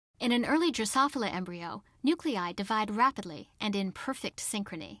In an early Drosophila embryo, nuclei divide rapidly and in perfect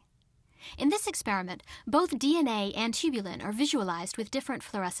synchrony. In this experiment, both DNA and tubulin are visualized with different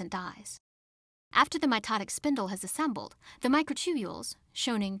fluorescent dyes. After the mitotic spindle has assembled, the microtubules,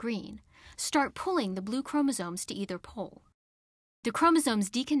 shown in green, start pulling the blue chromosomes to either pole. The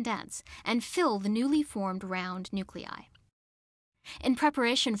chromosomes decondense and fill the newly formed round nuclei. In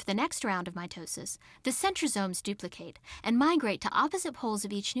preparation for the next round of mitosis, the centrosomes duplicate and migrate to opposite poles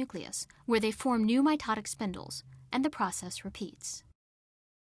of each nucleus, where they form new mitotic spindles, and the process repeats.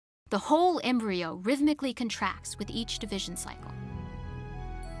 The whole embryo rhythmically contracts with each division cycle.